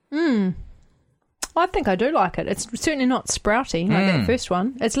 I think I do like it. It's certainly not sprouty like that first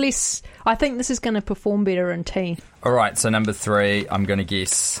one. It's less... I think this is going to perform better in tea. All right, so number 3, I'm going to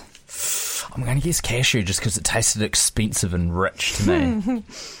guess cashew just because it tasted expensive and rich to me.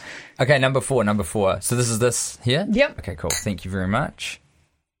 Okay, number 4. So this is this here? Yep. Okay, cool. Thank you very much.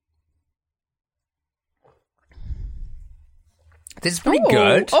 That's pretty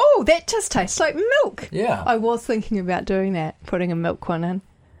good. Oh, that just tastes like milk. Yeah. I was thinking about doing that, putting a milk one in.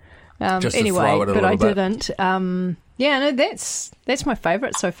 Just anyway, to throw it a but I bit. didn't. Yeah, no, that's my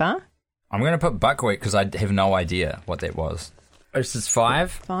favourite so far. I'm going to put buckwheat because I have no idea what that was. This is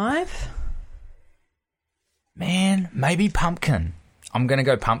 5. 5. Man, maybe pumpkin. I'm going to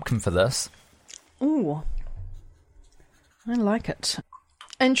go pumpkin for this. Ooh. I like it.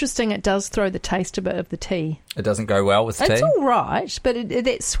 Interesting, it does throw the taste a bit of the tea. It doesn't go well with tea? It's all right, but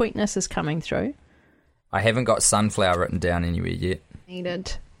that sweetness is coming through. I haven't got sunflower written down anywhere yet.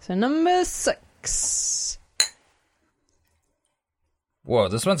 Needed. So number 6. Whoa,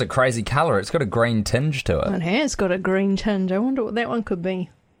 this one's a crazy colour. It's got a green tinge to it. It has got a green tinge. I wonder what that one could be.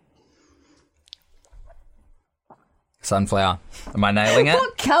 Sunflower. Am I nailing it?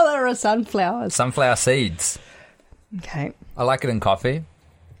 What colour are sunflowers? Sunflower seeds. Okay. I like it in coffee.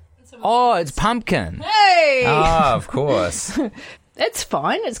 Oh, it's pumpkin. Hey! Oh, of course. It's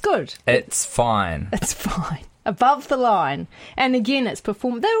fine. It's good. It's fine. It's fine. Above the line. And again,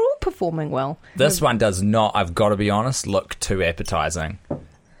 they're all performing well. This one does not, I've got to be honest, look too appetising.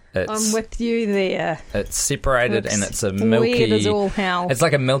 I'm with you there. It's separated and it's a milky... Weird as all hell. It's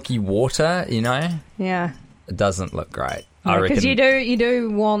like a milky water, you know? Yeah. It doesn't look great. Yeah, I reckon... Because you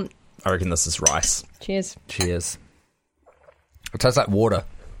do want... I reckon this is rice. Cheers. Cheers. It tastes like water.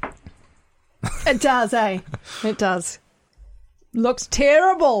 It does, eh? It does. Looks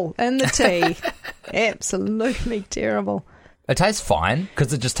terrible in the tea. Absolutely terrible. It tastes fine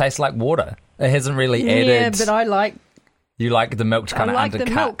because it just tastes like water. It hasn't really added... Yeah, but I like... You like the milk to kind of undercut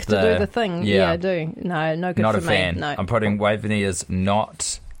the milk to do the thing. Yeah, I do. No good not for a fan. Me. No. I'm putting Waveney as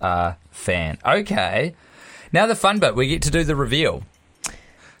not a fan. Okay. Now the fun bit. We get to do the reveal.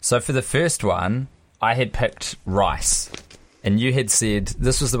 So for the first one, I had picked rice. And you had said...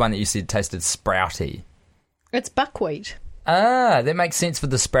 This was the one that you said tasted sprouty. It's buckwheat. Ah, that makes sense for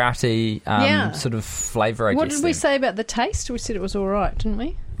the sprouty sort of flavour, I guess. What did we say about the taste? We said it was all right, didn't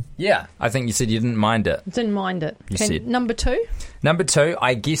we? Yeah, I think you said you didn't mind it. Didn't mind it. You said. Number 2? Number 2,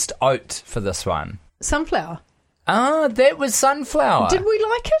 I guessed oat for this one. Sunflower. Ah, that was sunflower. Did we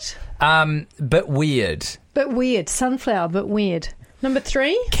like it? Bit weird. Bit weird. Sunflower, bit weird. Number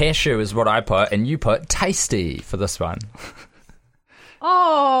 3? Cashew is what I put, and you put tasty for this one.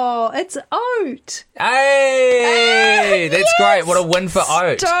 Oh, it's oat. Hey, that's yes! Great. What a win for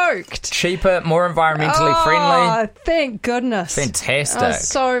oat. Stoked. Cheaper, more environmentally friendly. Thank goodness. Fantastic. I was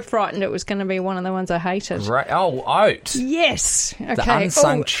so frightened it was going to be one of the ones I hated. Right. Oh, oat. Yes. Okay. The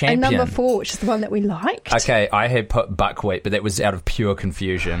unsung champion. And number 4, which is the one that we liked. Okay, I had put buckwheat, but that was out of pure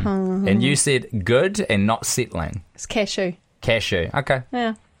confusion. And you said good and not settling. It's cashew. Cashew. Okay.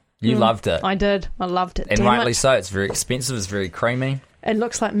 Yeah. You loved it. I did. I loved it. And rightly so. It's very expensive. It's very creamy. It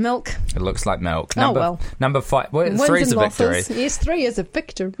looks like milk. It looks like milk. Well. Number 5. Well, 3 is a victory. Yes, 3 is a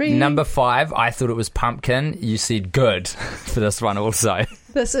victory. Number 5, I thought it was pumpkin. You said good for this one also.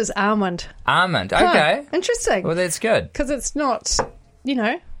 This is almond. Almond. Okay. Interesting. Well, that's good. Because it's not, we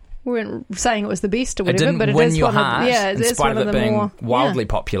weren't saying it was the best or whatever. It didn't but it win is your one heart, in spite of it being wildly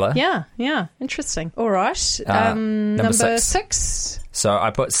popular. Yeah. Interesting. All right. Number 6. So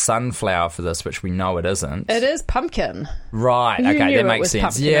I put sunflower for this, which we know it isn't. It is pumpkin. Right, okay, that makes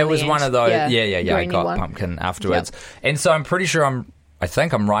sense. Yeah, it was one of those. Yeah, I got one. pumpkin afterwards. Yep. And so I'm pretty sure I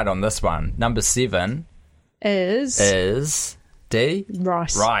think I'm right on this one. Number 7 is D?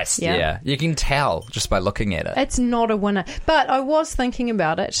 Rice, yeah. You can tell just by looking at it. It's not a winner. But I was thinking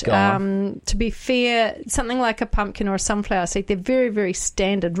about it. To be fair, something like a pumpkin or a sunflower seed, they're very, very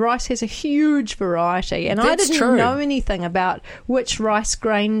standard. Rice has a huge variety. And I didn't know anything about which rice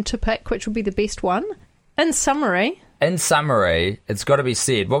grain to pick, which would be the best one. In summary, it's got to be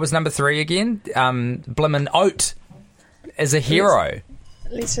said. What was number 3 again? Blimmin' oat is a hero.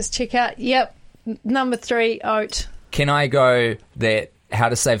 Let's just check out. Yep. Number 3, oat. Can I go that How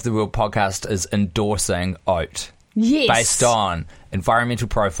to Save the World podcast is endorsing oat. Yes. Based on environmental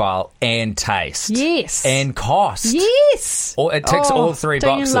profile and taste. Yes. And cost. Yes. It ticks all three boxes.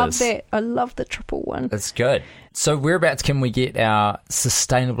 Don't you love that? I love the triple one. It's good. So whereabouts can we get our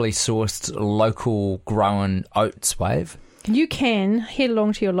sustainably sourced, local grown oats, Wave? You can head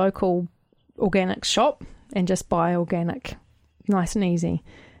along to your local organic shop and just buy organic, nice and easy.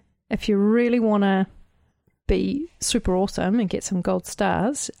 If you really want to be super awesome and get some gold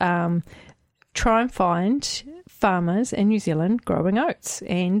stars, try and find farmers in New Zealand growing oats,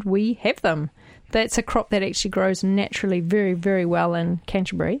 and we have them. That's a crop that actually grows naturally very, very well in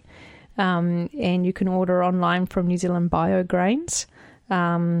Canterbury, and you can order online from New Zealand Biograins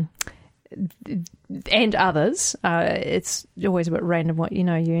and others. It's always a bit random what you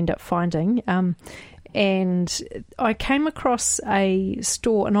end up finding. And I came across an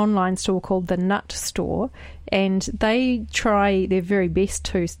online store called The Nut Store, and they try their very best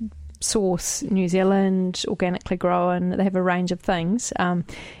to source New Zealand, organically grown. They have a range of things,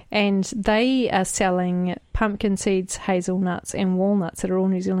 and they are selling pumpkin seeds, hazelnuts and walnuts that are all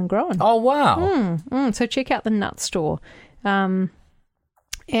New Zealand grown. Oh wow. So check out The Nut Store. I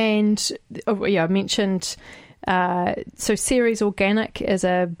mentioned so Ceres Organic is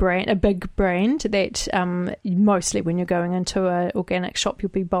a big brand that mostly when you're going into an organic shop you'll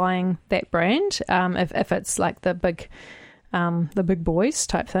be buying that brand, if it's like the big boys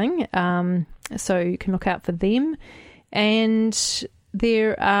type thing. So you can look out for them. And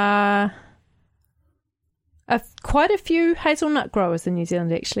there are quite a few hazelnut growers in New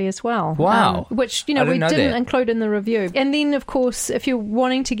Zealand actually as well. Wow. Which, we didn't include in the review. And then, of course, if you're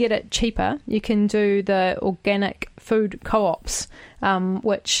wanting to get it cheaper, you can do the organic food co-ops,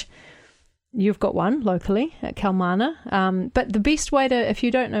 which you've got one locally at Kalmana. But the best way to, if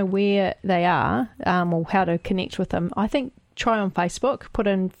you don't know where they are or how to connect with them, I think try on Facebook, put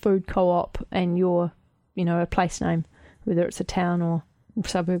in food co-op and your, a place name, whether it's a town or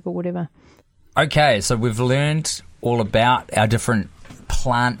suburb or whatever. Okay, so we've learned all about our different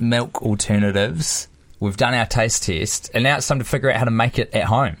plant milk alternatives. We've done our taste test, and now it's time to figure out how to make it at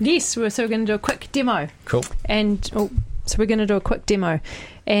home. Yes, so we're going to do a quick demo. Cool. So we're going to do a quick demo.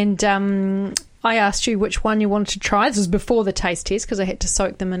 And I asked you which one you wanted to try. This was before the taste test because I had to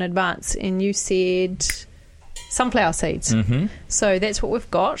soak them in advance. And you said sunflower seeds. Mm-hmm. So that's what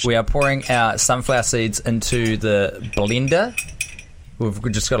we've got. We are pouring our sunflower seeds into the blender.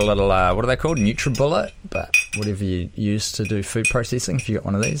 We've just got a little, what are they called? NutriBullet, but whatever you use to do food processing, if you got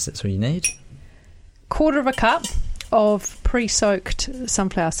one of these, that's what you need. 1/4 cup of pre-soaked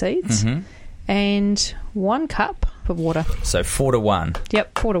sunflower seeds, and 1 cup of water. So 4-to-1.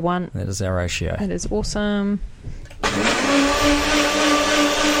 Yep, 4-to-1. That is our ratio. That is awesome.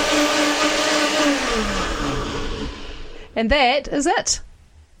 And that is it.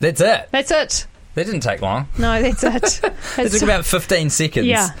 That's it. That's it. That didn't take long. No, that's it. It took about 15 seconds.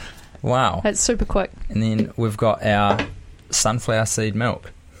 Yeah. Wow. That's super quick. And then we've got our sunflower seed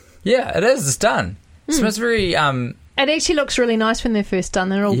milk. Yeah, it is. It's done. It smells very... It actually looks really nice when they're first done.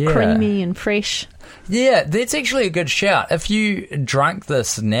 They're all creamy and fresh. Yeah, that's actually a good shout. If you drank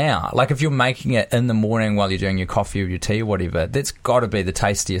this now, like if you're making it in the morning while you're doing your coffee or your tea or whatever, that's got to be the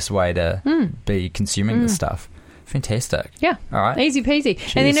tastiest way to be consuming this stuff. Fantastic. Yeah. All right. Easy peasy.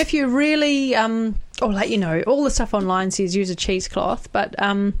 Cheers. And then if you really, all the stuff online says use a cheesecloth, but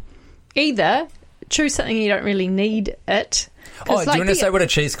either choose something you don't really need it. Oh, do you want to say what a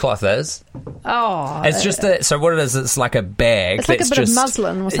cheesecloth is? Oh. It's just so what it is, it's like a bag. It's like a bit of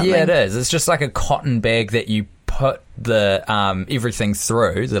muslin or something. Yeah, it is. It's just like a cotton bag that you put the everything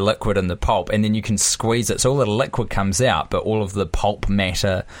through, the liquid and the pulp, and then you can squeeze it. So all the liquid comes out, but all of the pulp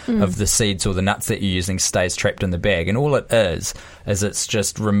matter of the seeds or the nuts that you're using stays trapped in the bag. And all it is it's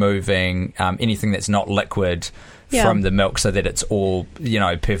just removing anything that's not liquid from the milk so that it's all,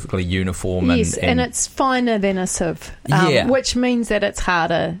 perfectly uniform. Yes, and it's finer than a sieve, which means that it's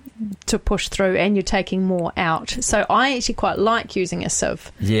harder to push through and you're taking more out. So I actually quite like using a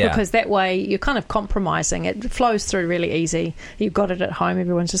sieve because that way you're kind of compromising. It flows through really easy. You've got it at home.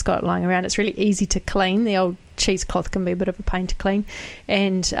 Everyone's just got it lying around. It's really easy to clean. The old cheesecloth can be a bit of a pain to clean,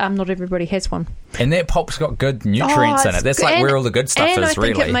 and not everybody has one. And that pulp's got good nutrients in it. That's like where all the good stuff is,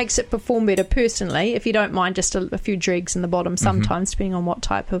 really. And I think it makes it perform better personally, if you don't mind just a few dregs in the bottom sometimes, depending on what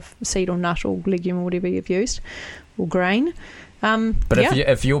type of seed or nut or legume or whatever you've used, or grain. But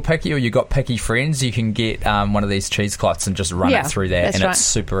if you're picky or you've got picky friends, you can get one of these cheesecloths and just run it through that, and it's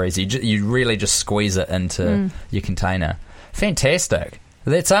super easy. You really just squeeze it into your container. Fantastic.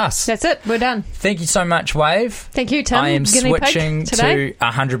 That's us. That's it. We're done. Thank you so much, Wave. Thank you, Tim. I am switching to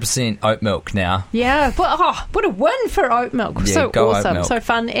 100% oat milk now. Yeah. What a win for oat milk. Yeah, so awesome. So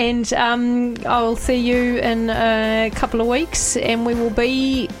fun. And I'll see you in a couple of weeks and we will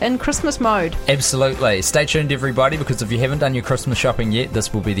be in Christmas mode. Absolutely. Stay tuned, everybody, because if you haven't done your Christmas shopping yet,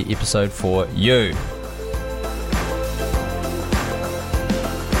 this will be the episode for you.